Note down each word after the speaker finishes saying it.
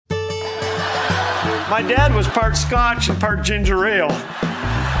My dad was part Scotch and part ginger ale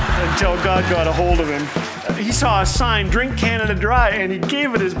until God got a hold of him. He saw a sign, "Drink Canada Dry," and he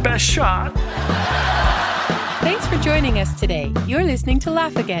gave it his best shot. Thanks for joining us today. You're listening to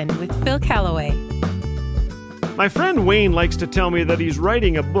Laugh Again with Phil Callaway. My friend Wayne likes to tell me that he's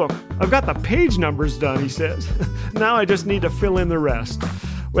writing a book. I've got the page numbers done, he says. Now I just need to fill in the rest.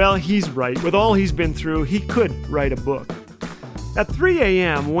 Well, he's right. With all he's been through, he could write a book. At 3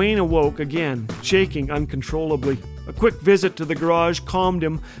 a.m., Wayne awoke again, shaking uncontrollably. A quick visit to the garage calmed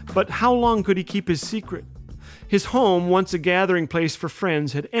him, but how long could he keep his secret? His home, once a gathering place for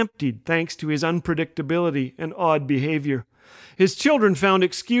friends, had emptied thanks to his unpredictability and odd behavior. His children found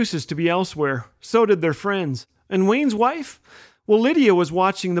excuses to be elsewhere. So did their friends. And Wayne's wife? Well, Lydia was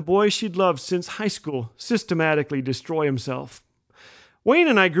watching the boy she'd loved since high school systematically destroy himself. Wayne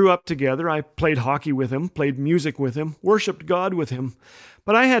and I grew up together. I played hockey with him, played music with him, worshipped God with him.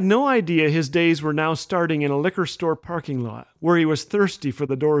 But I had no idea his days were now starting in a liquor store parking lot, where he was thirsty for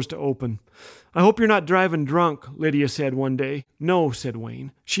the doors to open. "I hope you're not driving drunk," Lydia said one day. "No," said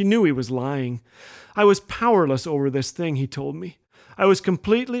Wayne. She knew he was lying. "I was powerless over this thing," he told me. "I was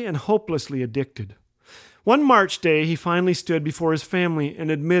completely and hopelessly addicted." One March day, he finally stood before his family and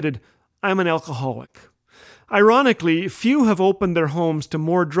admitted, "I'm an alcoholic." Ironically, few have opened their homes to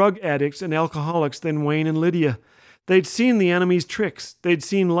more drug addicts and alcoholics than Wayne and Lydia. They'd seen the enemy's tricks. They'd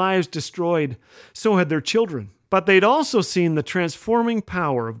seen lives destroyed. So had their children. But they'd also seen the transforming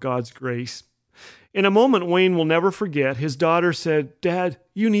power of God's grace. In a moment Wayne will never forget, his daughter said, "Dad,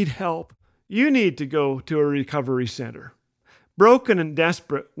 you need help. You need to go to a recovery center." Broken and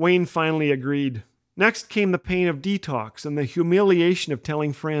desperate, Wayne finally agreed. Next came the pain of detox and the humiliation of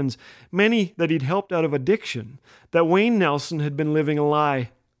telling friends, many that he'd helped out of addiction, that Wayne Nelson had been living a lie.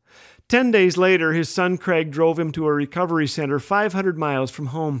 10 days later, his son Craig drove him to a recovery center 500 miles from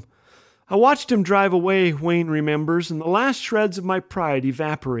home. I watched him drive away, Wayne remembers, and the last shreds of my pride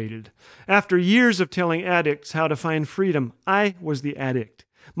evaporated. After years of telling addicts how to find freedom, I was the addict.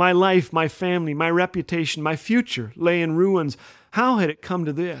 My life, my family, my reputation, my future lay in ruins. How had it come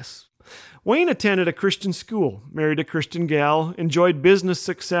to this? Wayne attended a Christian school, married a Christian gal, enjoyed business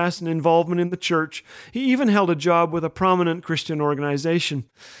success and involvement in the church. He even held a job with a prominent Christian organization.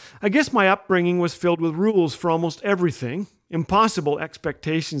 I guess my upbringing was filled with rules for almost everything. Impossible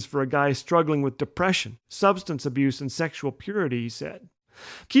expectations for a guy struggling with depression, substance abuse, and sexual purity, he said.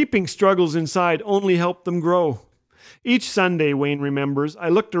 Keeping struggles inside only helped them grow. Each Sunday, Wayne remembers, I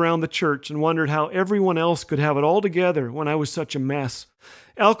looked around the church and wondered how everyone else could have it all together when I was such a mess.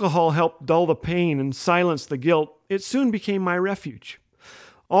 Alcohol helped dull the pain and silence the guilt. It soon became my refuge.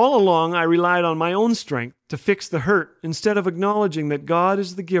 All along, I relied on my own strength to fix the hurt instead of acknowledging that God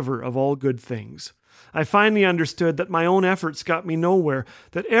is the giver of all good things. I finally understood that my own efforts got me nowhere,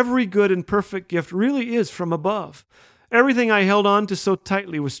 that every good and perfect gift really is from above. Everything I held on to so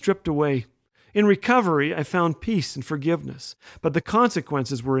tightly was stripped away. In recovery, I found peace and forgiveness, but the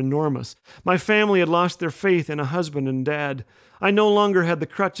consequences were enormous. My family had lost their faith in a husband and dad. I no longer had the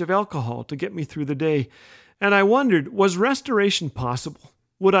crutch of alcohol to get me through the day. And I wondered, was restoration possible?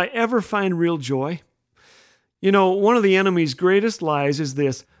 Would I ever find real joy? You know, one of the enemy's greatest lies is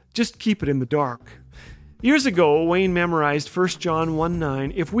this: just keep it in the dark. Years ago, Wayne memorized 1 John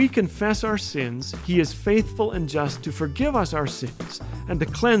 1:9, "If we confess our sins, he is faithful and just to forgive us our sins and to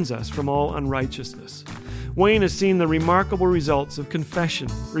cleanse us from all unrighteousness." Wayne has seen the remarkable results of confession,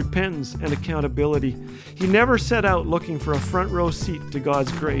 repentance, and accountability. He never set out looking for a front row seat to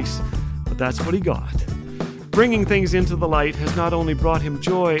God's grace, but that's what he got. Bringing things into the light has not only brought him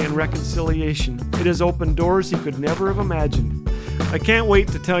joy and reconciliation, it has opened doors he could never have imagined. I can't wait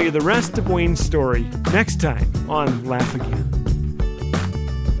to tell you the rest of Wayne's story next time on Laugh Again.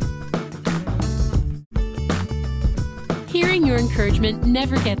 Hearing your encouragement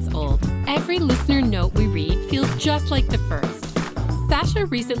never gets old. Every listener note we read feels just like the first. Sasha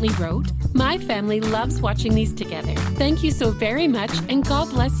recently wrote, "My family loves watching these together. Thank you so very much, and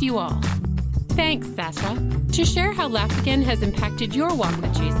God bless you all." Thanks, Sasha. To share how Laugh Again has impacted your walk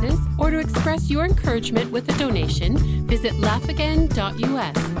with Jesus, or to express your encouragement with a donation, visit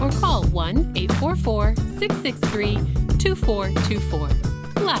laughagain.us or call 1-844-663-2424.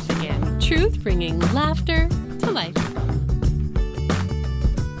 Laugh Again. Truth bringing laughter to life.